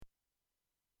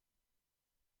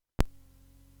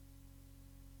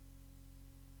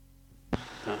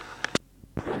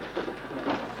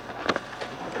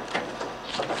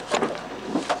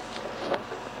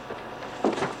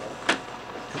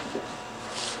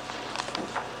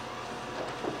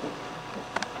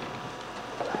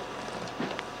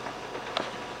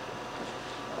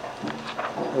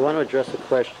want to address a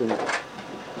question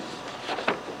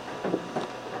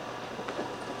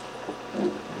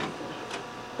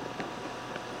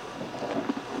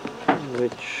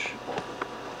which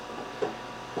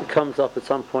comes up at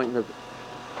some point in the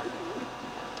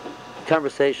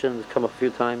conversation. It's come up a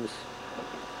few times.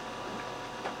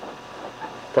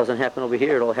 It doesn't happen over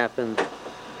here, it'll happen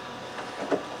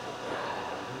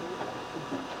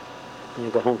when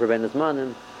you go home for Ben Zman.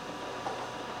 And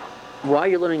why are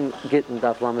you learning Gittin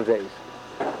Daf Lamed Beis?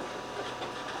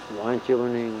 Why aren't you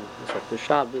learning Masechtas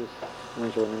Shabbos? Why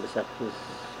aren't you learning Masechtas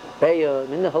Beya? I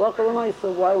mean, the halakha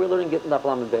l'maisa, why are we learning Gittin Daf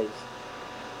Lamed Beis?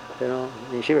 You know,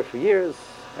 in yeshiva for years,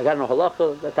 I got no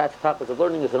halakha. That's the topic of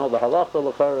learning, is to know the halakha,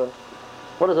 l'chara.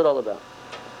 What is it all about?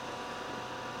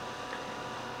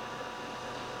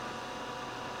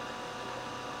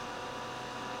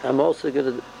 I'm also going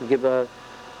to give a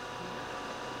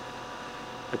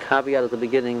caveat at the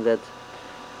beginning that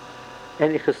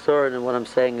any chesaron in what I'm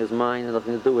saying is mine and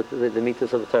nothing to do with the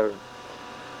mitzvahs of the Torah.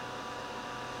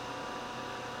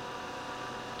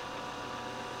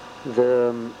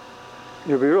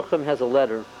 Rabbi Yerucham has a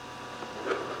letter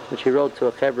which he wrote to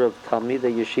a chevra of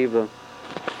Talmidei Yeshiva,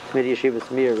 Talmidei Yeshiva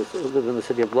Smir, who lived in the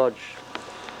city of Lodz.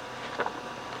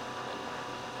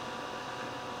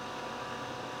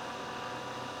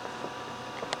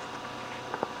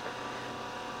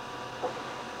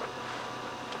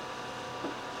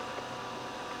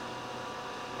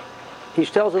 He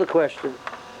tells her the question.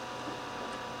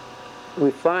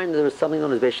 We find there is something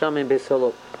known as Beis Shammai and Beis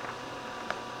Hillel.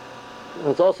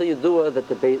 It's also Yedua that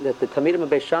the Talmidim of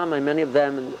Beis Shammai, many of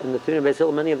them, and the Talmidim of Beis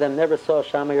Hillel, many of them never saw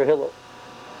Shammai or Hillel.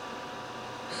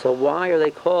 So why are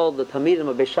they called the Talmidim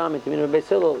of Beis Shammai, Talmidim of Beis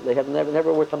Hillel? They have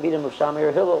never were Talmidim of Shammai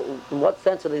or Hillel. In what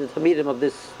sense are they the Talmidim of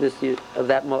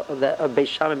of Beis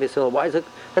Shammai and Beis Hillel? Why is it?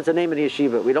 That's the name of the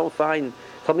yeshiva. We don't find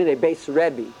Talmidei Beis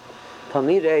Rebbe,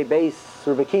 Talmidei Beis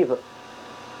Rebbe Kiva.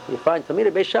 You find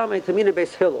Talmidei Beis Shammai, Talmidei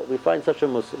Beis Hillel. We find such a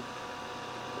Muslim.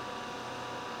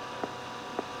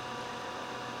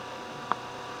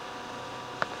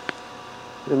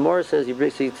 The Gemara says,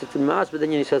 but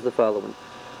then he says the following.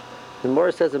 The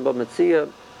Gemara says in Bava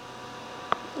Metzia,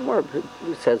 the Gemara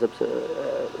says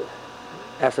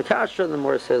Asakasha, and the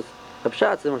Gemara says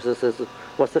Abshatz, the Gemara says,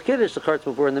 what's the Kiddush? The Karts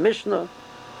before in the Mishnah.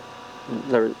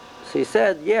 So he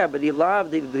said, yeah, but he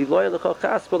loved the loyal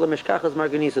Chaspel, the Mishkachas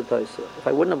Marganisa Taisa. If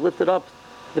I wouldn't have lifted up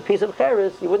the piece of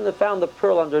Cheres, you wouldn't have found the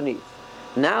pearl underneath.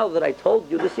 Now that I told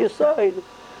you this Yesod,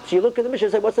 so you look at the Mishnah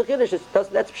and say, what's the Kiddush?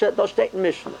 That's Pshat in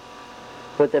Mishnah.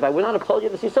 But if I would not have told you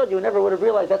this Yesod, you never would have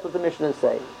realized that's what the Mishnah is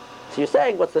saying. So you're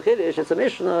saying, what's the Kiddush? It's a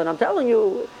Mishnah, and I'm telling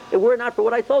you, if it were not for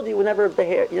what I told you, you never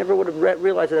would have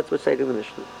realized that that's what's saying in the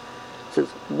Mishnah. It says,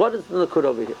 what is the Nakud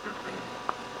over here?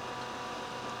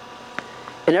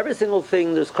 In every single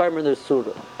thing, there's karma and there's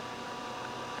surah.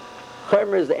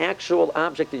 Karma is the actual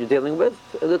object that you're dealing with.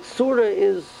 The surah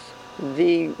is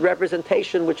the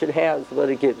representation which it has, what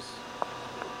it gives.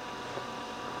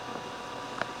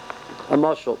 A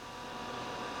mashal.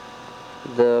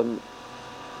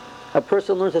 A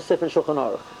person learns a Sifin Shulchan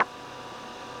Aruch.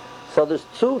 So there's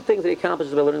two things that he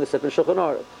accomplishes by learning the Sifin Shulchan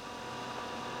Aruch.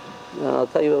 I'll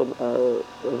tell you,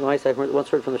 I once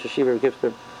heard from the Sheshiva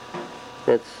Gifter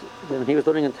that when he was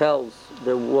learning in Telz,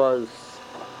 there was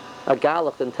a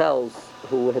Galach in Telz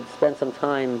who had spent some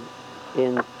time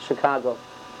in Chicago.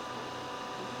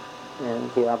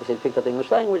 And he obviously picked up the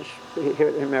English language here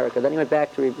in America. Then he went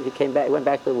back to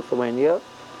Lithuania,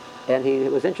 and he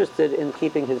was interested in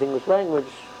keeping his English language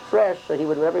fresh. So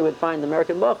whenever he would find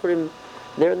American Bachrim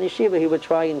there in the yeshiva, he would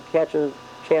try and catch a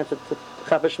chance to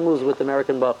have a schmooze with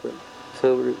American Bachrim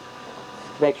to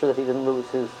make sure that he didn't lose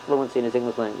his fluency in his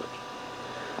English language.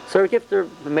 So Gifter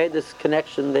made this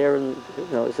connection there, and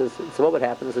he says, so what would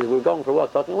happen? He says, we were going for a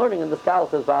walk, talking, learning, and the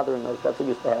Galach is bothering us. That's what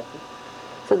used to happen.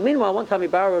 He says, meanwhile, one time he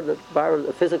borrowed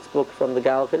a physics book from the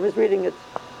Galach, and he was reading it.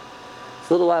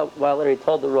 So a little while later, he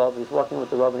told the Rav, he was walking with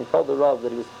the Rav, and he told the Rav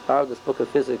that he borrowed this book of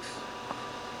physics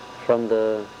from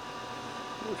the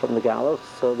Galach.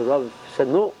 So the Rav said,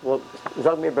 no, well,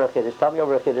 Zag mir ber Chiddush, tell me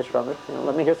over a Chiddush from it.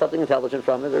 Let me hear something intelligent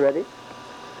from it already.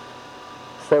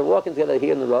 So they were walking together, he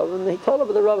and the Rav, and he told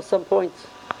over the Rav at some point.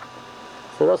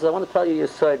 So the Rav says, I want to tell you your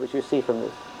side, what you see from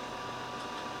this.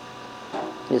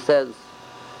 He says,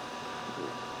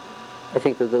 I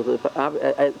think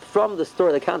that from the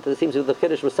story, the context, it seems that the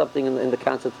Kiddush was something in the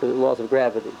concept of the laws of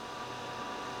gravity.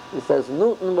 He says,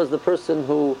 Newton was the person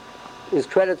who is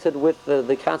credited with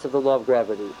the concept of the law of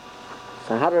gravity.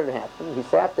 So how did it happen? He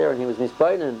sat there and he was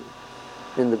misbeinen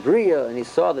in the Bria, and he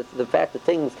saw that the fact that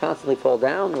things constantly fall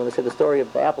down. When they say the story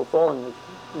of the apple falling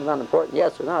is not important,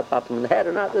 yes or not, pop them in the head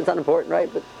or not, it's not important,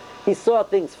 right? But he saw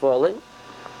things falling,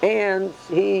 And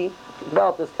he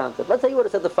developed this concept. Let's say he would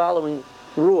have said the following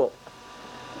rule.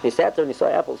 He sat there and he saw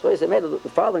apples. So he made the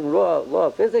following law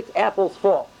of physics: apples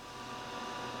fall.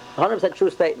 100% true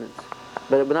statements,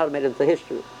 but it would not have made it into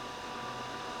history.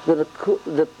 The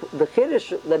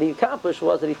chiddush that he accomplished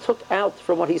was that he took out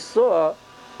from what he saw,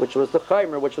 which was the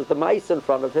chaimer, which was the mice in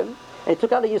front of him, and he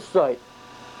took out a yesod,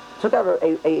 took out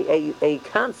a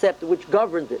concept which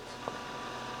governed it.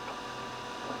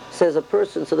 Says a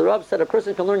person, so the Rav said a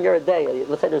person can learn Yoreh De'ah.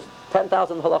 Let's say there's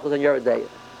 10,000 halachas in Yoreh De'ah,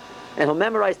 and he'll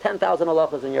memorize 10,000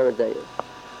 halachas in Yoreh De'ah.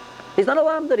 He's not a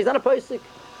lamdad, he's not a posik.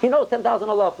 He knows 10,000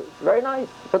 halachas. Very nice.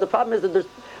 But the problem is that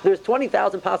there's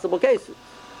 20,000 possible cases.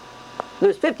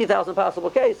 There's 50,000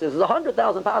 possible cases. There's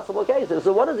 100,000 possible cases.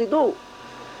 So what does he do?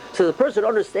 So the person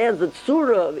understands the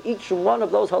tzura of each one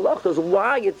of those halachas,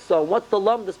 why it's so, what's the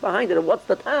lumdus behind it, and what's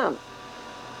the tam.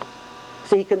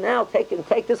 So he can now take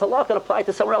this halakha and apply it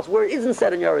to somewhere else where it isn't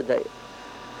said in Yoreh De'ah.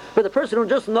 But the person who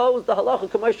just knows the halakha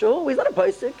k'moshe, he's not a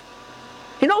posik.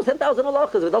 He knows 10,000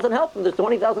 halachas. If it doesn't help him, there's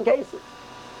 20,000 cases.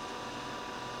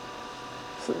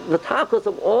 So the tachlis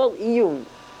of all iyun,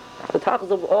 the tachlis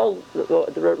of all,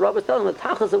 the Rav is telling, the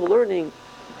tachlis of learning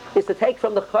is to take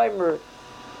from the chaimer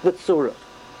the tzura.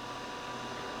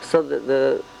 So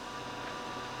the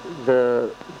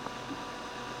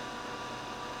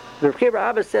Rav Kiva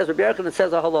Abba says, Rabbi Yochanan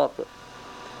says a halacha.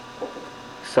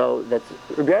 So that's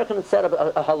Rabbi Yochanan said a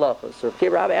halacha. So Rav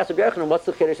Kiva Abba asked Rabbi Yochanan, what's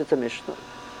the chiddush? It's a mishnah.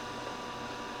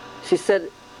 She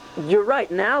said, you're right.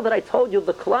 Now that I told you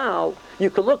the klal, you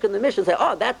can look in the Mishnah and say,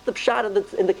 oh, that's the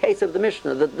pshat in the case of the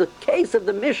Mishnah. The case of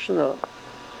the Mishnah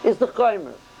is the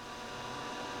chaimer.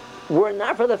 Were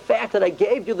not for the fact that I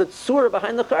gave you the tzura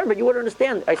behind the chaimer, you wouldn't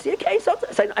understand. I see a case,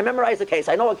 I memorize a case,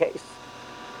 I know a case.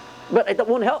 But it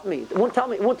won't help me. It won't tell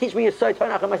me. It won't teach me a soy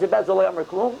toinach and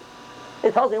klum.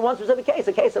 It tells me one specific case,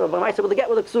 a case of a mice with a get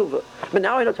with a ksuva. But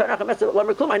now I know toinach and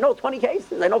klum. I know 20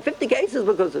 cases. I know 50 cases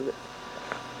because of it.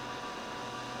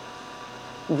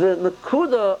 The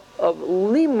nakuda of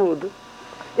limud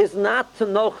is not to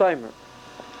know chaimer.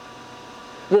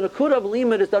 The nakuda of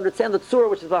limud is to understand the tzura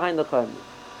which is behind the chaimer.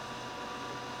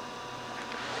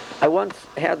 I once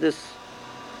had this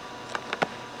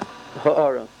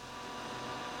ha'ara.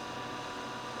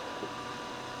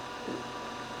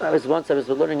 I was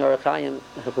learning Orach Chaim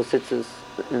Chasitzes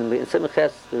in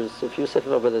Simches. There's a few sifim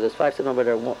over there. There's 5 sifim over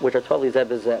there which are totally zeh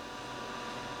b'zeh.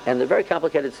 And they're very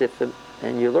complicated sifim,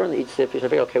 and you learn each sif, you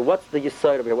should figure, okay, what's the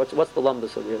yesod over here? What's the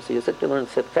lumbus over here? So you sit, you learn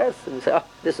sifches, and you say, oh,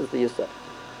 this is the yesod.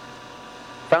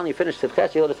 Finally, you finish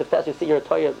sifches, you learn the sifches, you see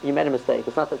you made a mistake.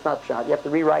 It's not pshat. You have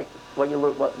to rewrite what you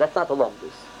learn. That's not the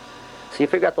lumbus. So you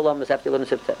figure out the lumbus after you learn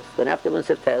the sifches. Then after you learn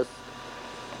sifches,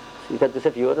 so you get the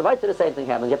sif yud, and right to the same thing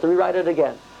happens. You have to rewrite it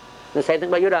again. The same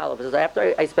thing by Yud Aleph.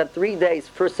 After I spent 3 days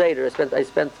for Seder, I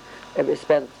spent I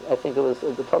think it was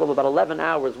the total of about 11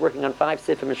 hours working on 5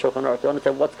 sifim in Shulchan Aruch to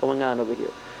understand what's going on over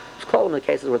here. It's called in the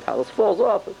cases where talus falls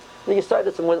off. Then you start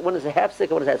this, and when is a half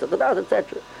sick, when is half sick,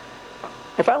 etc.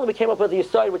 And finally we came up with the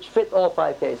yesod which fit all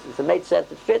 5 cases. It made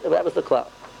sense, it fit, that was the cloud.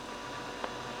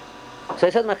 So I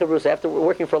said to my chavrusa, after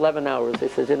working for 11 hours, he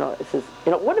says, wouldn't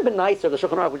it have been nicer if the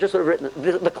Shulchan Aruch would just sort of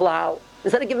written the cloud?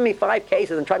 Instead of giving me 5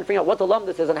 cases and trying to figure out what the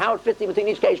lumdus is and how it fits in between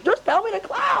each case, just tell me the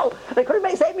cloud! They could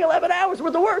have saved me 11 hours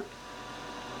worth of work.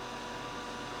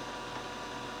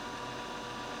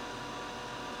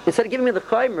 Instead of giving me the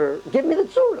chaimer, give me the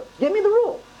tzura, give me the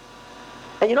rule.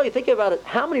 And you think about it,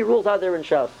 how many rules are there in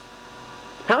Shas?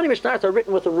 How many mishnayos are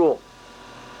written with a rule?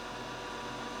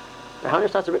 How many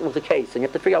mishnayos are written with a case? And you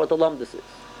have to figure out what the lumdus is.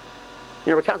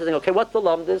 We're constantly thinking, okay, what's the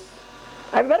lumdus?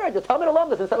 I have a better idea. Tell me the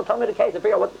lumdus instead of telling me the case and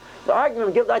figure out what the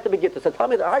argument give that to begin to. So tell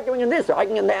me they're arguing in this, they're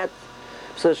arguing in that.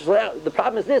 So the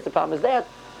problem is this, the problem is that.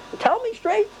 Tell me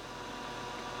straight.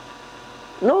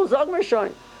 No zogmer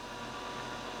shine.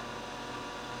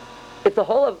 If the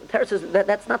whole of Teretz is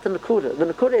that's not the Nakuda. The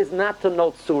Nakuda is not to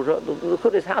know Surah. The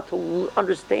Nakuda is how to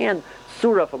understand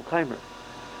Surah from Chaimer.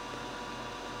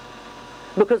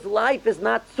 Because life is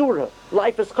not Surah.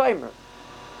 Life is Chaimer.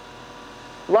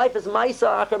 Life is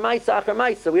Maisa Achar Maisa Achar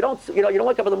Maisa. You don't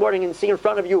wake up in the morning and see in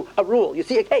front of you a rule. You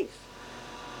see a case.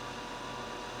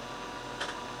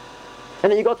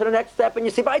 And then you go to the next step and you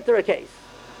see Baiter a case.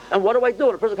 And what do I do?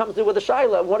 And a person comes to you with a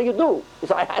shaila. What do? You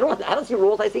say, I don't see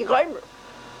rules. I see Chaimer.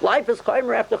 Life is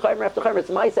chaimer after chaimer after chaimer. It's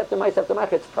mice after mice after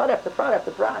mice. It's prat after prat after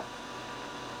prat.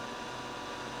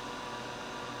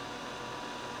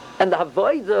 And the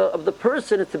avodah of the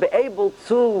person is to be able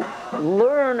to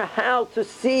learn how to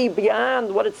see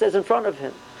beyond what it says in front of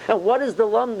him. And what is the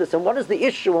lumdus, and what is the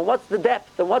issue, and what's the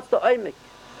depth, and what's the oimik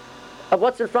of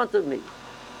what's in front of me.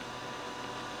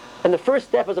 And the first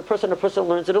step as a person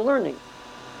learns it in learning.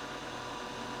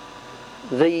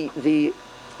 the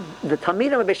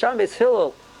Talmidim of Beis Shammai Beis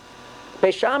Hillel,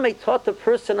 Beis Shammai taught the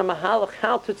person a mahalach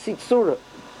how to tzitsura,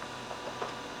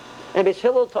 and Beis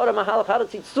Hillel taught a mahalach how to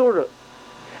tzitsura,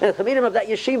 and the Talmidim of that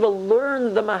yeshiva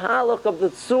learned the mahalach of the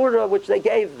tzura which they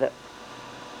gave them.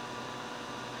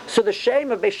 So the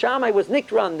shame of Beis Shammai was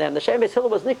nikra on them. The shame of Beis Hillel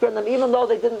was nikra on them, even though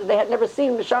they had never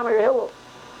seen Beis Shammai or Hillel.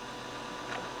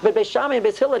 But Beis Shammai and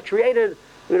Beis Hillel had created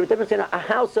the difference between a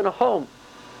house and a home.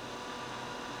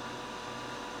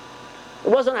 It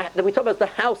wasn't that we talk about the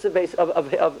house of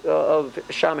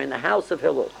Shammai and the house of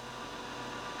Hillel.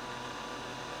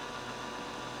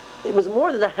 It was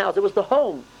more than the house; it was the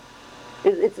home.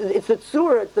 It's the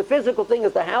tzura, it's the physical thing,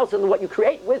 it's the house, and what you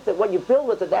create with it, what you build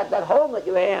with it, that home that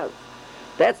you have.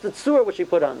 That's the tzura which you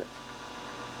put on it.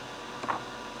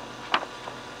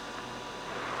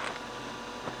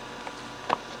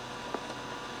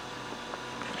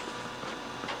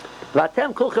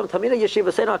 Vatem kulchem tamina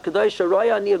yeshiva sena kadosh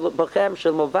roya ni bachem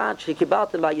shel movad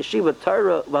shekibaltem vayeshiva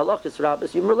Torah v'halachos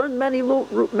rabbis. You learn many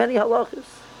halachos.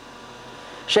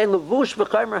 Shein levush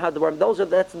v'chaymer hadvarim.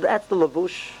 That's the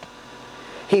levush.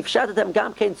 He fshatet them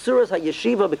gam kein tzuras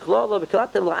hayeshiva b'klala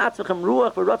b'klatem la'atzmechem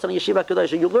ruach v'ratzon yeshiva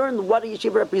kadosh. You learn what a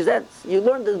yeshiva represents. You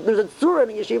learn there's a tzura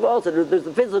in a yeshiva also. There's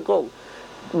the physical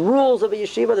rules of a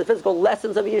yeshiva, the physical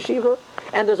lessons of a yeshiva,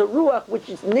 and there's a ruach which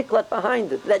is niklat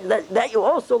behind it, that you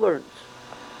also learned.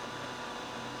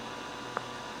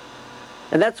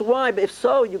 And that's why, if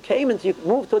so, you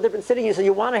moved to a different city, you said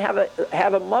you want to have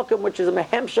a makom which is a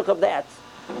mehemshach of that.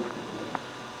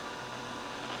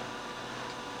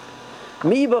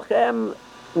 Mi b'chem,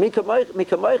 mi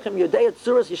kamoichem yodei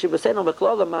tzuras yeshiva seno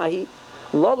b'klala mahi,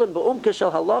 lolen b'umke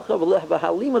shel halacha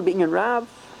v'halimah b'inyan rav.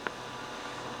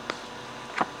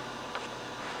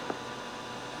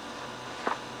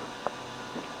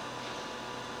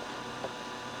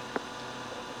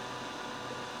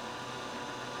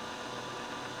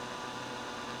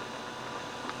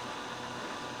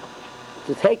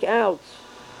 To take out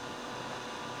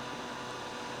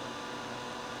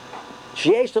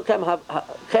sheyesh tokem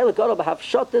chelik gadol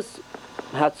b'havshotis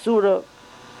hatzura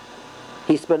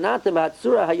hispanatem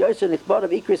hatzura hayoser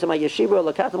nichbarav ikris hayeshiva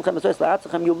lakatem chemesos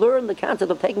la'atzechem. You learn the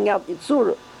concept of taking out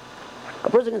tzura. A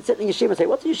person can sit in yeshiva and say,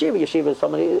 "What's a yeshiva?" Yeshiva is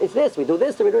somebody. It's this. We do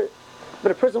this. We do it.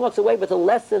 But a person walks away with a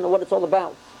lesson of what it's all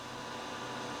about.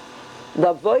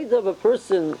 The avoid of a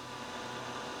person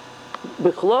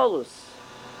b'chlolus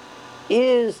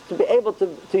is to be able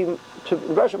to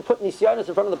Russian put nisyanis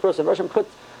in front of the person. Russian put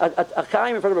a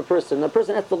chayim in front of a person. The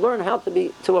person has to learn how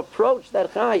to approach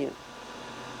that chayim,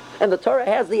 and the Torah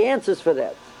has the answers for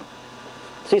that.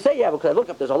 So you say, yeah, because I look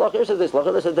up, there's Allah, this is this,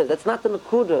 Allah, this is this. That's not the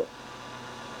nakuda.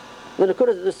 The nakuda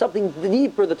is there's something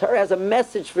deeper. The Torah has a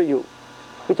message for you.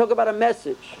 We talk about a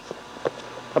message.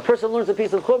 A person learns a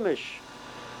piece of chumash.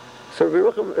 So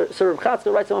Rav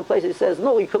Chatzkel writes in one place. He says,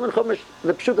 no, you can learn chumash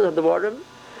the pshutas of the water.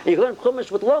 You can learn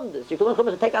chumash with lumdis. You can learn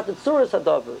chumash to take out the tzuras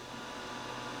hadavar.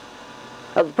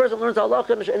 A person learns halacha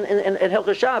in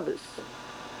Hilchos Shabbos.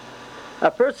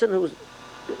 A person who's,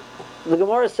 the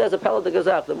Gemara says, a Pella de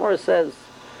Gazaf, the Gemara says,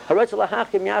 Haretz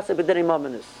lahakim yaseh b'dinei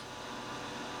mamanis.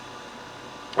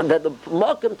 And that the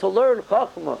makom to learn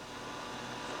chachma,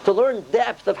 to learn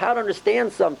depth of how to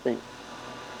understand something,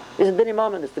 is in dinei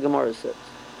mamanis, the Gemara says.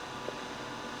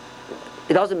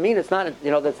 It doesn't mean it's not,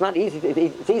 that's not easy.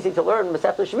 It's easy to learn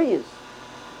Masechtas Shviyos.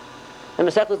 And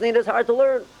Masechtas Nida is hard to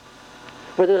learn.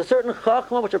 But there's a certain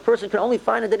chachma which a person can only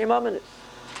find in Dinei Mamanis.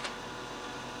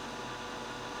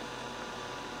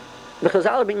 The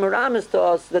Chazal are being meramis to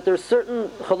us that there's certain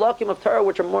chalakim of Torah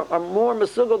which are more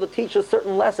mesugal to teach a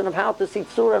certain lesson of how to see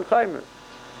tzura and chaymer.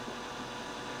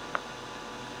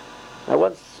 I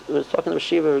once was talking to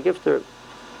Shiva Gifter,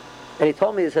 and he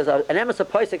told me, he says, an emes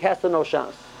HaPosek has to know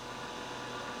Shas.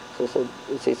 So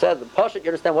he said, the Pashat, you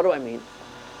understand, what do I mean?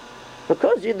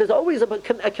 Because there's always a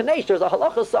kanesh, there's a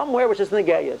halacha somewhere which is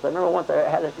negayah. I remember once I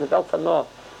had the Bel Tanah,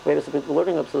 we had been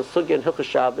learning up the sugya in Hilchos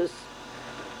Shabbos,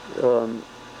 the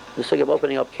sugya of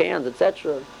opening up cans,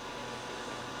 etc.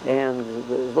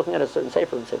 And looking at a certain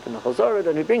sefer and Sefer Nachal,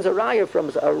 and he brings a raya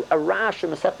from a rash in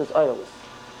Masechtas Oilus.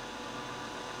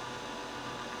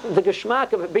 The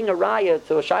geschmack of being a raya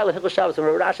to a Shaila Hilchos Shabbos and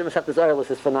a rash in Masechtas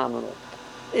Oilus is phenomenal.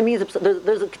 It means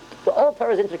all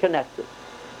Torah is interconnected.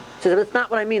 He says, it's not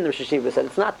what I mean, the Rosh Hashiva said.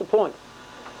 It's not the point.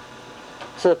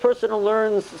 So the person who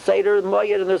learns Seder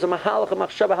Moyed, and there's a Mahalach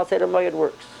Machshava how Seder Moyed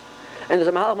works. And there's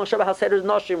a Mahalach Machshava how Seder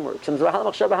Noshim works. And there's a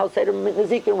Mahalach Machshava how Seder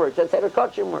Nezikin works. And Seder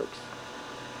Kachim works.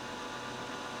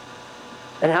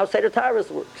 And how Seder Taras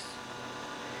works.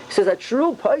 He says a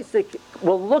true Paisik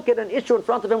will look at an issue in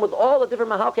front of him with all the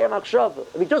different Mahalkei HaMachshava.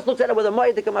 If he just looks at it with a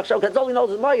Mayadik HaMachshava, that's all he knows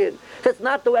is Mayid. That's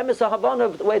not the Emes HaHavana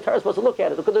of the way Torah is supposed to look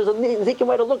at it. Because there's a Nizikim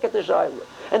way to look at the Shaila.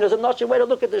 And there's a Nashim way to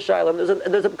look at the Shaila.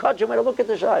 And there's a Kajim way to look at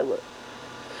the Shaila.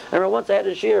 I remember once I had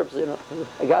a shir,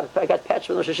 I got patched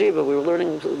from the Rosh Hashiva. We were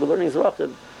learning Zvachim.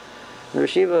 In the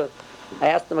Rosh Hashiva, I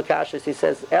asked him Akashis, he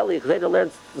says, Eli, Chzeda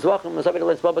learns Zvachim, and somebody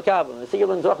learns Baba Kama. I said, you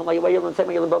learn Zvachim like you learn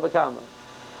Sema, you learn Baba Kama.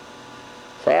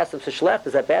 So I asked him, so Shlecht,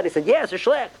 is that bad? He said, yes, it's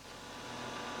Shlecht.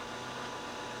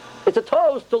 It's a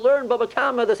toast to learn Baba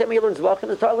Kama the same way you learn Zvachim,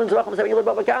 the Torah learns Zvachim the same way you learn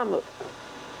Baba Kama.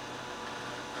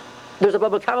 There's a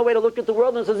Baba Kama way to look at the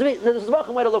world, and there's a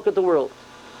Zvachim way to look at the world.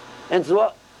 And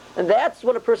that's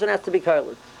what a person has to be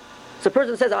kailed. So a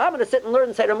person says, I'm going to sit and learn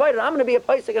and say, I'm going to be a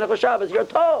Paisik and a Chashavas. You're a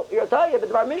Tayyib,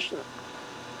 it's our Mishnah.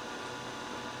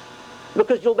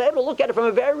 Because you'll be able to look at it from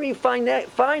a very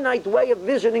finite way of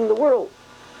visioning the world.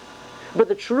 But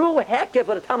the true hekef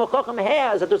that a Talmid Chacham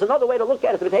has, that there's another way to look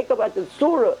at it, to take away the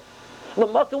surah. The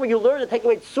makkah when you learn to take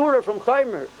away surah from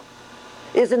Chaimer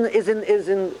is in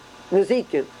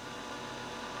Nezikin,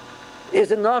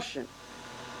 is in Nashim.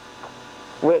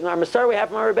 In our Masar we have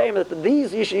from our Rebbeim that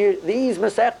these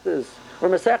Masechtas were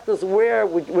Masechtas where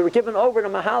we were given over to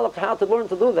Mahalach how to learn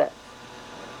to do that.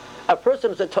 A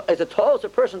person is a toast a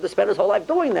person to spend his whole life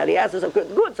doing that. He has this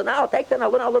good, so now I'll take that and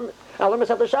I'll learn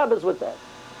Masechtas Shabbos with that.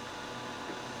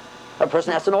 A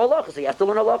person has to know halachas. He has to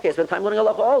learn halachas. He has to spend time learning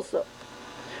halacha also.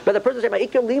 But the person says, "My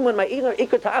ikar limun, my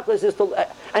ikar tachlis is to."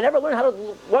 I never learned how to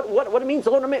what it means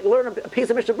to learn a piece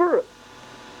of Mishnah Berurah.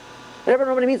 I never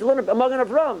know what it means to learn a Magen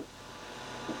Avram.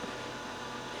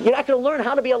 You're not going to learn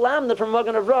how to be a lamdan from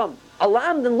Magen Avram. A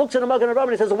lamdan looks at a Magen Avram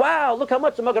and he says, "Wow, look how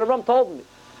much the Magen Avram told me."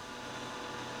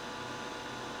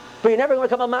 But you're never going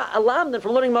to become a lamdan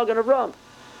from learning Magen Avram.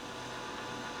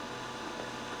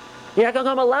 You're not going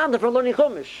to become a lamdan from learning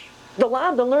Chumash. The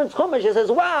lamdan learns Chumash. He says,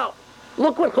 "Wow,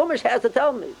 look what Chumash has to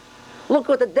tell me. Look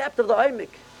what the depth of the Oimik.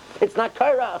 It's not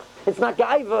Kairach. It's not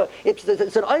Gaiva. It's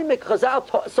an Oimik.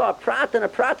 Chazal saw a prat and a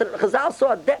prat, and Chazal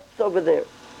saw a depth over there,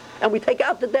 and we take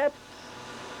out the depth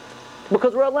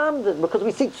because we're a lamdan, because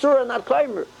we seek surah, not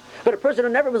Chaimer. But a person who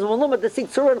never was a malumah to seek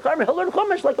surah and Chaimer, he'll learn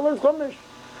Chumash like he learns Chumash,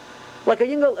 like a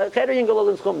Cheder Yingel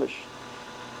learns Chumash."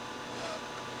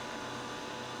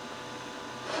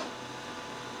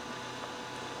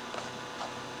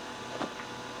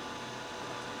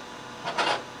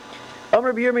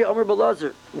 Omer B'Yirmi, Omer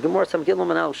B'Lazar, Gemara Sam Gilum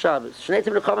and Al Shabbos.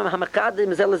 Shneitim Nechomim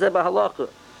HaMakadim Zel Zeh BaHalacha.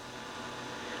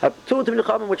 Two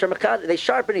Nechomim which are Makadim, they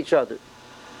sharpen each other.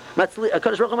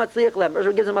 HaKadosh Baruch Hu Matzliach Lehem.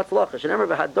 Rosh gives them Matzlacha. Shenemer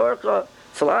B'Hadorcha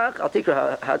Tzlach Al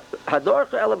Tikra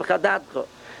Hadorcha Ela B'Chadadcha.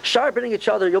 Sharpening each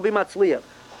other, you'll be Matzliach.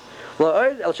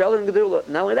 La'od El Shalom Gedula.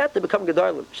 Not only that, they become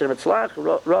Gedalim. Shenemer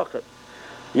Tzlach Rochet.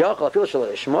 Yachal Afil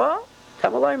Shalom Shema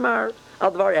Tamalay Mar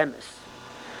Al Dvar Emes.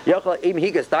 Yochel im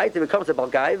higas died, it becomes a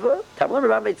balgaiva. Tamlam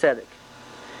Rabbi made tzedek.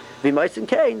 V'maisin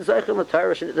kain zeichel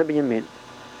l'Torah shenit Binyamin.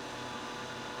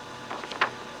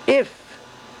 If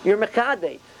you're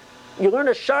mechadeit, you learn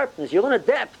a sharpness, you learn a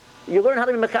depth, you learn how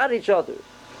to be mechad each other.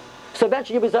 So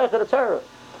eventually you'll be zeichel the Torah.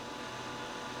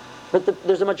 But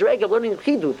there's a madrega of learning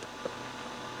chidud.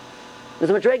 There's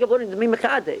a madrega of learning to be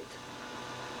mechadeit.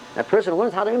 That person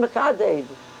learns how to be mechadeit,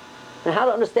 and how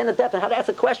to understand the depth, and how to ask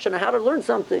a question, and how to learn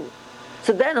something.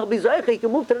 So then he'll be Zoycha, he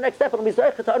can move to the next step, and he'll be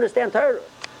Zoycha to understand Torah.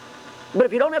 But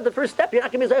if you don't have the first step, you're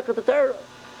not going to be Zoycha to Torah.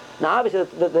 Now obviously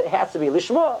it has to be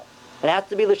Lishma. It has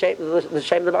to be the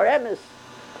Shem of Bar Emes.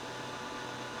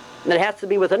 And it has to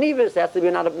be with Anivis, it has to be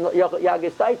not a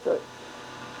Yagis Taitzer.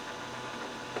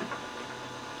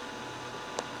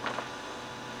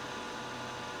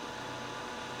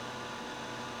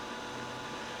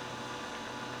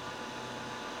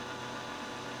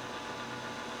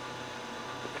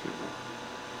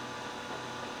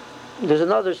 There's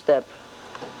another step,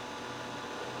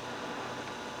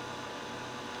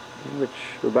 which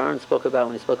Rabban spoke about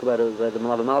when he spoke about the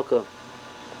Malava Malka,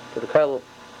 to the Kailo.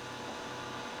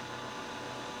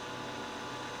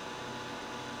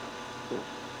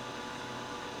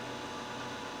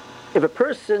 If a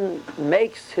person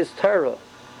makes his Torah,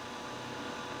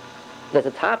 that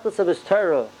the tachlis of his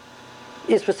Torah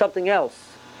is for something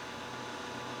else,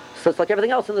 so it's like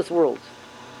everything else in this world.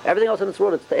 Everything else in this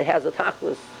world, it has a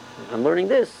tachlis. I'm learning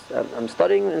this. I'm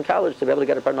studying in college to be able to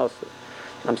get a parnasa.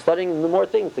 I'm studying more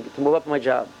things to move up my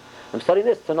job. I'm studying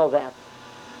this to know that.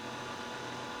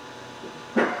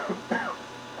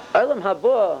 Olam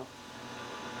Haba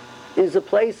is a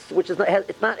place which is not.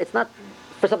 It's not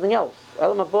for something else.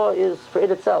 Olam Haba is for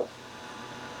it itself.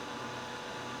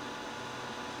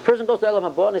 A person goes to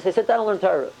Olam Haba and they say, "Sit down and learn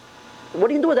Torah." What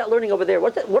do you do with that learning over there?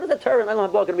 What is that Torah in Olam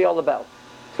Haba going to be all about?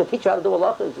 It's going to teach you how to do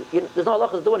halachas. There's no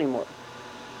halachas to do anymore.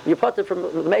 You put it from the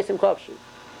Mesim Kovshi.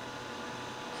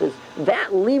 Says that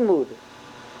limud,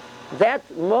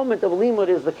 that moment of limud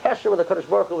is the kesher with the Kadosh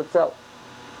Baruch Hu itself.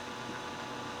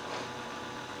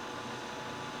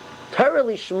 Torah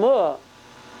lishma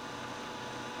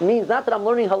means not that I'm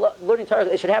learning Torah.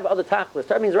 It should have other tachlis.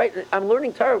 Torah means right. I'm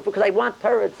learning Torah because I want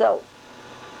Torah itself.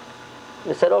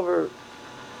 I said over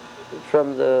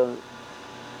from the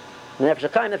Nefesh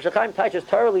HaChaim. Nefesh HaChaim teaches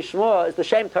Torah lishma is the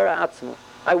shem Torah atzma.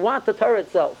 I want the Torah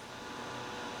itself.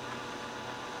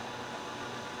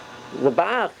 The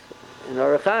Bach in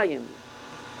Orach Chaim,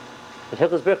 the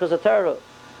Hilchos Birchos Torah,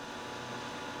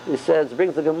 he says,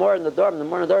 brings the Gemara in the Dorm. The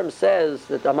Gemara in the Dorm says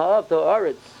that Amalav to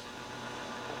Oretz.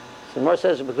 So the Gemara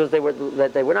says because they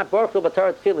were not Baruch but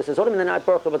Torah Tchila. He says, what do you mean they're not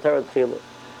Baruch but Torah Tchila?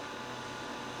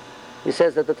 He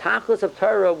says that the tachlis of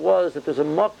Torah was that there's a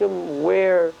makom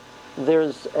where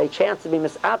there's a chance to be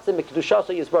misatzim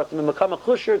b'kedushasa yisbarach to become a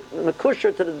mekusher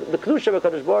to the kedusha of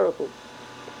Kadosh Baruch Hu.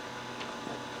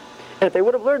 And if they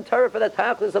would have learned Torah for that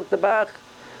tachlis of Tabach,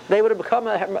 they would have become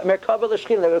a merkava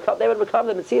l'shchina. They would have become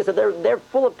the Metzias that they're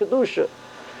full of kedusha.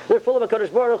 They're full of a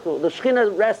Kadosh Baruch Hu. The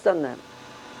Shechina rests on them.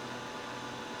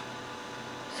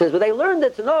 He says, but they learned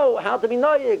it to know how to be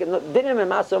noyig and dinim and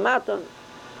maso matan.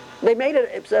 They made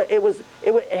it.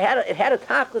 It had a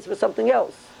tachlis for something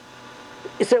else.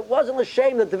 He said it wasn't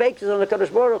l'shem that the dveikis on the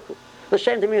Kadosh Baruch Hu.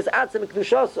 L'shem to me is atzim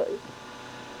k'dushasai.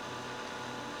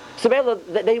 So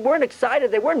they weren't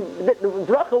excited. The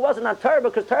bracha wasn't on Torah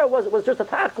because Torah was just a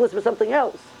tachlis for something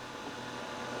else.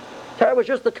 Torah was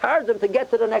just the kardim to get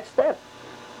to the next step.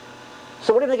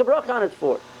 So what do you think a bracha on it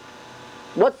for?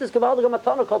 What's this gavaldig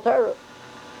matana called Torah?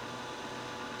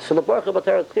 So the bracha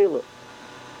b'Torah tchila.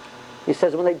 He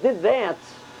says when they did that,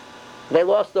 they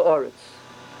lost the Oretz.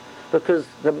 Because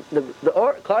Klal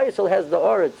Yisrael has the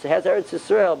Oretz, has Eretz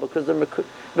Yisrael because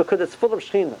it's full of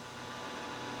Shechina.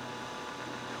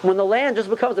 When the land just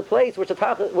becomes a place where it's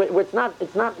not the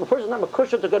person's not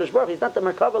Mekusha to Kadosh Baruch Hu, he's not the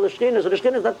Merkava l'Shechina, so the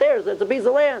Shechina is not there, it's a piece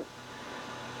of land.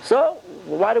 So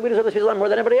why do we deserve this piece of land more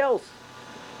than anybody else?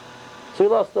 So we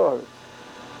lost the Oretz.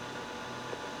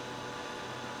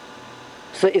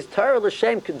 So is Torah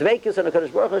l'shem dveikis and a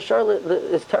Kadosh Baruch Hu?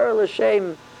 Is Torah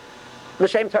l'shem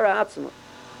Torah atzma?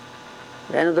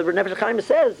 And the Nefesh HaChaim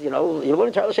says, you're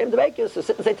learning Torah l'shem dveikis, so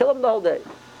sit and say Tehillim the whole day.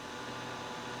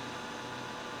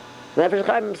 The Nefesh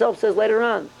HaChaim himself says later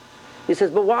on, he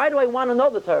says, but why do I want to know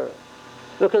the Torah?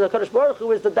 Because the Kadosh Baruch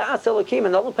Hu is the Das Elokim,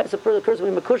 and the only place a person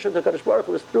will be Mekusha to Kadosh Baruch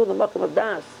Hu is through the Makom of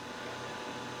Das.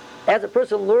 As a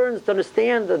person learns to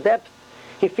understand the depth,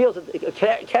 he feels a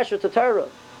kesher to Torah.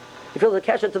 He feels a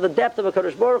kesher to the depth of a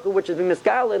Kadosh Baruch Hu, which is being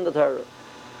miskala in the Torah.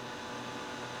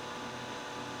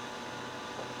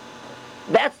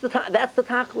 That's the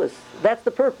tachlis. That's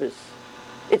the purpose.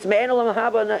 It's me'en olam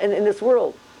haba in this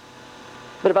world.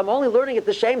 But if I'm only learning it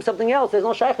to shame something else, there's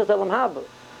no shaykhus olam haba.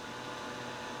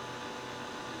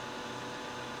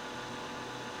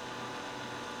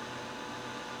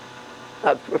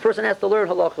 A person has to learn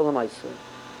halacha l'maisa.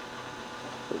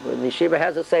 When Yeshiva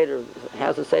has a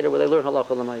seder where they learn halacha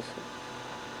l'maisa.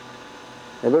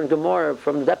 They learn Gemara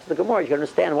from the depth of the Gemara. You can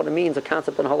understand what it means, a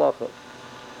concept in halacha.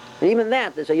 And even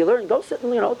that, so you learn, go sit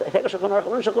and, take a Shulchan Aruch,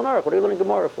 learn Shulchan Aruch. What are you learning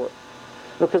Gemara for?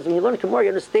 Because when you learn Gemara, you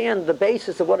understand the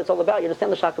basis of what it's all about. You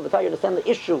understand the shakavatah, you understand the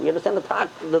issue, you understand you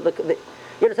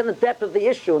understand the depth of the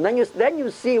issue. And then you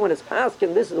see when it's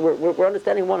paskin, this is we're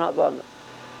understanding one havana.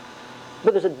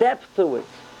 But there's a depth to it.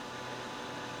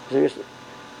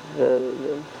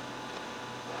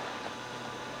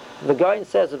 The guy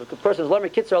says if a person is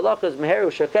learning kitzur halachas meheru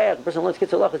shakayach, a person learns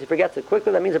kitzur halachas, he forgets it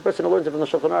quickly. That means a person learns it from the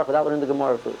Shulchan Aruch without learning the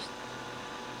Gemara first.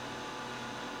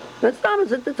 That's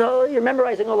not. It's all, you're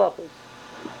memorizing halachas.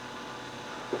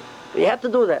 You have to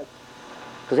do that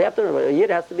because you have to. A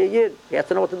yid has to be a yid. He has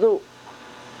to know what to do.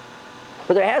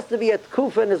 But there has to be a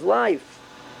tkufa in his life.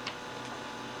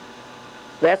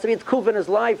 There has to be a tkufa in his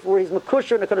life where he's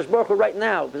mekusher in the Kadosh Baruch Hu right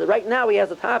now. Because right now he has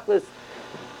a tachlis.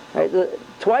 Right,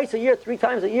 twice a year, 3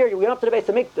 times a year, you went up to the Beis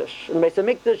HaMikdash. In the Beis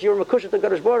HaMikdash, you were mekusher to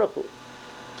Kadosh Baruch Hu.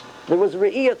 There was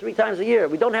re'iyah 3 times a year.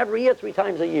 We don't have re'iyah 3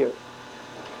 times a year.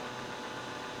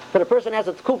 But a person has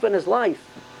a tkufa in his life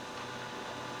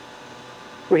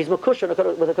where he's mekusher with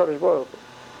the Kadosh Baruch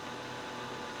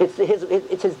Hu. It's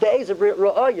his days of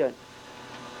ra'ayah.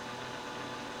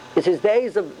 It's his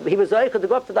days of, he was zeicher to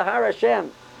go up to the Har Hashem.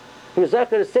 He was zeicher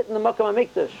to sit in the Makom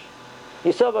HaMikdash.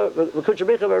 He saw v'kudsha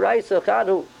bricha v'raisa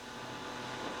chadu.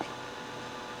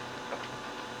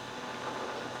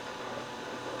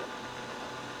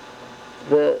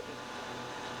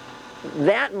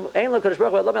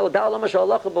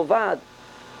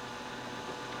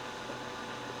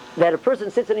 that a person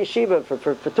sits in yeshiva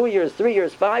for 2 years, 3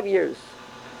 years, 5 years,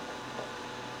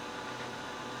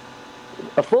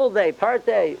 a full day, part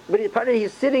day, but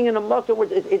he's sitting in a makkah where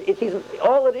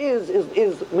all it is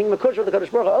when Mekush with the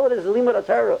Kadosh Baruch Hu, all it is limud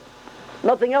Torah,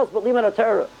 nothing else but limud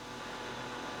Torah.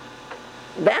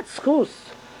 That's schus.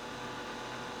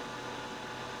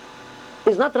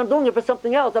 It's not that I'm doing it for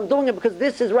something else. I'm doing it because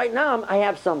this is right now. I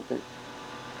have something.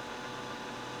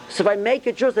 So if I make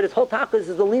it just that its whole tachlis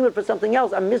is the limud for something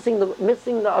else, I'm missing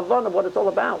the avon of what it's all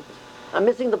about. I'm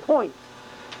missing the point.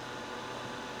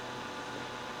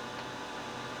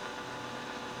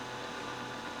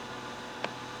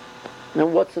 Now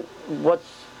what's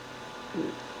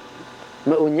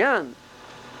me'unyan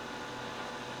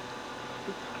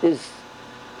is,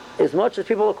 as much as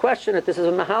people will question it, this is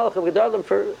a mahalach of Gedalim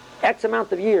for X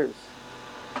amount of years,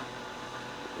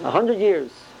 100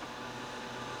 years.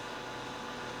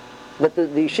 That the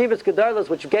yeshivas Gedalos,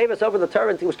 which gave us over the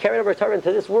Torah, which carried over Torah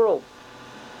into this world,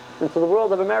 into the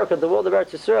world of America, the world of Eretz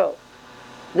Yisrael,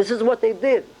 this is what they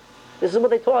did. This is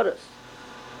what they taught us.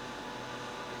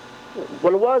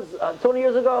 What it was 20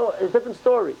 years ago is a different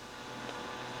story.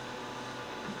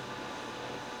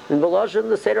 In Volozhin,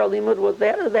 the Seder Alimud was they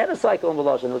had a cycle in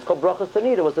Volozhin. It was called Brachas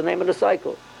Tanita. Was the name of the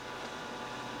cycle.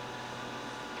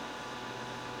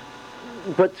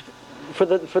 But for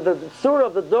the surah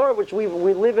of the door which we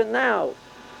live in now,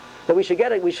 that we should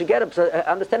get an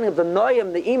understanding of the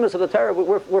noyim, the imus of the Torah.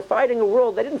 We're fighting a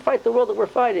world. They didn't fight the world that we're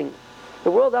fighting.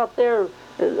 The world out there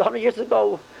 100 years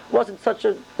ago wasn't such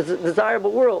a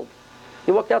desirable world.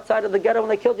 You walked outside of the ghetto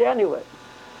and they killed you anyway.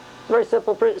 It's a very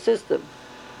simple system.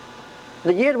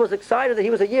 The Yid was excited that he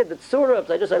was a Yid. That surah,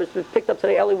 I picked up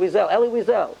today Eli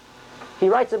Wiesel. He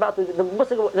writes about the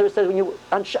Muslim. There says when you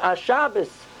on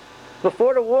Shabbos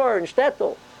before the war in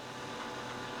Shtetl,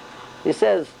 he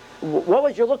says, what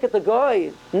was your look at the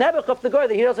guy? Nebuchadnezzar the guy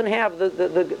that he doesn't have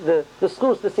the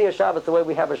schus to see a Shabbos the way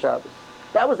we have a Shabbos.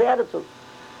 That was the attitude.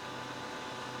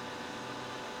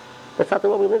 That's not the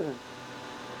world we live in.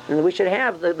 And we should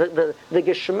have the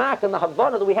geschmack and the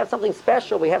havana that we have something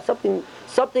special, we have something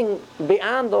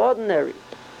beyond the ordinary.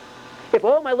 If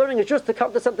all my learning is just to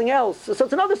come to something else, so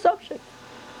it's another subject.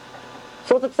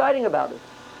 So what's exciting about it?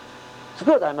 It's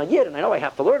good, I'm a Yid, and I know I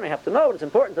have to learn, I have to know, it's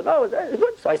important to know, it's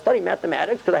good. So I study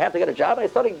mathematics because I have to get a job, I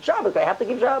study Shabbos because I have to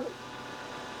keep Shabbos.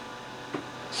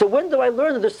 So when do I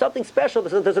learn that there's something special,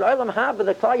 there's an Olam Haba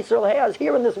that Klal Yisrael has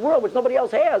here in this world which nobody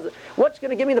else has? What's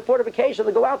going to give me the fortification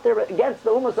to go out there against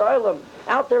the Umas Olam,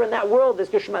 out there in that world, this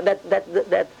Geshmak,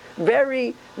 that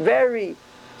very, very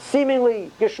seemingly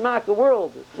Geshmak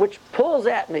world, which pulls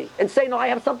at me and say, no, I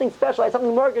have something special, I have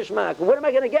something more Geshmak. Where am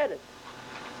I going to get it?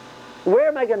 Where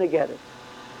am I going to get it?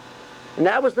 And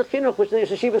that was the chinuch which the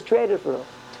yeshivas created for us.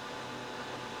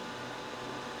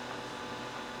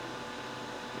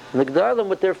 And the Gedalim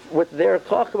with their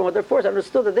kochim, with their force,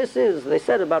 understood that this is, they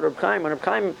said about Reb Chaim, when Reb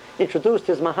Chaim introduced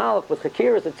his mahalach with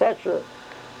chakiras, etc.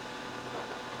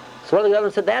 So one of the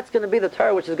Gedalim said that's going to be the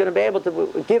Torah which is going to be able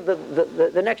to give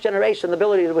the next generation the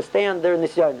ability to withstand their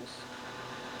nisyonis.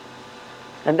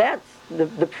 And that's,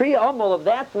 the pre-amal of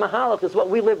that mahalach is what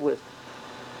we live with.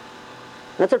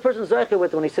 And that's what a person's zeicher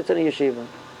with when he sits in a yeshiva.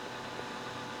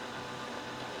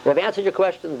 If I've answered your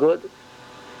question, good.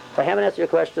 If I haven't answered your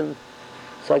question,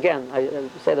 so again, I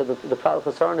say that the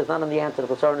concern is not in the answer, the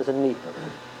concern is in me.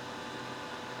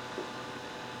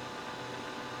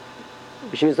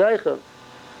 We should be zeicher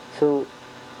to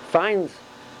find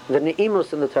the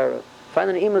ne'imus in the Torah, find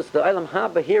the ne'imus, the Olam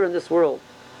Haba here in this world,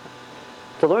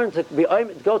 to learn to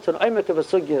go to an oimek of a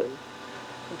sugya.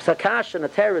 It's a kasha and a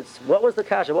teretz. What was the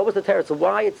kasha? What was the teretz?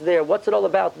 Why it's there? What's it all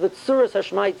about? The tsuras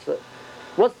hashmaitza.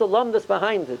 What's the lumdus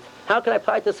behind it? How can I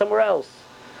apply it to somewhere else?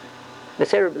 They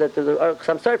say that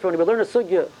I'm sorry for when we learn a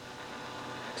sugya,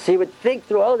 so he would think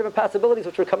through all the different possibilities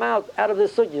which would come out of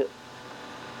this sugya.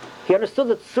 He understood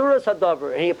the tsuras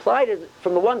hadavar, and he applied it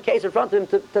from the one case in front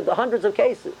of him to the hundreds of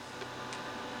cases.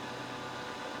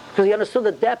 Because he understood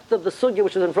the depth of the sugya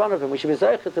which is in front of him. We should be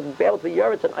zeicher to be able to be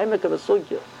yaret and aimek of a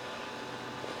sugya.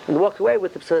 And walk away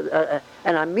with an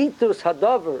amitus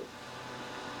hadavar,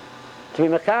 to be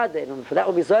mechadeh, and for that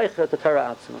will be zeicher to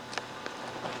Torah atzma.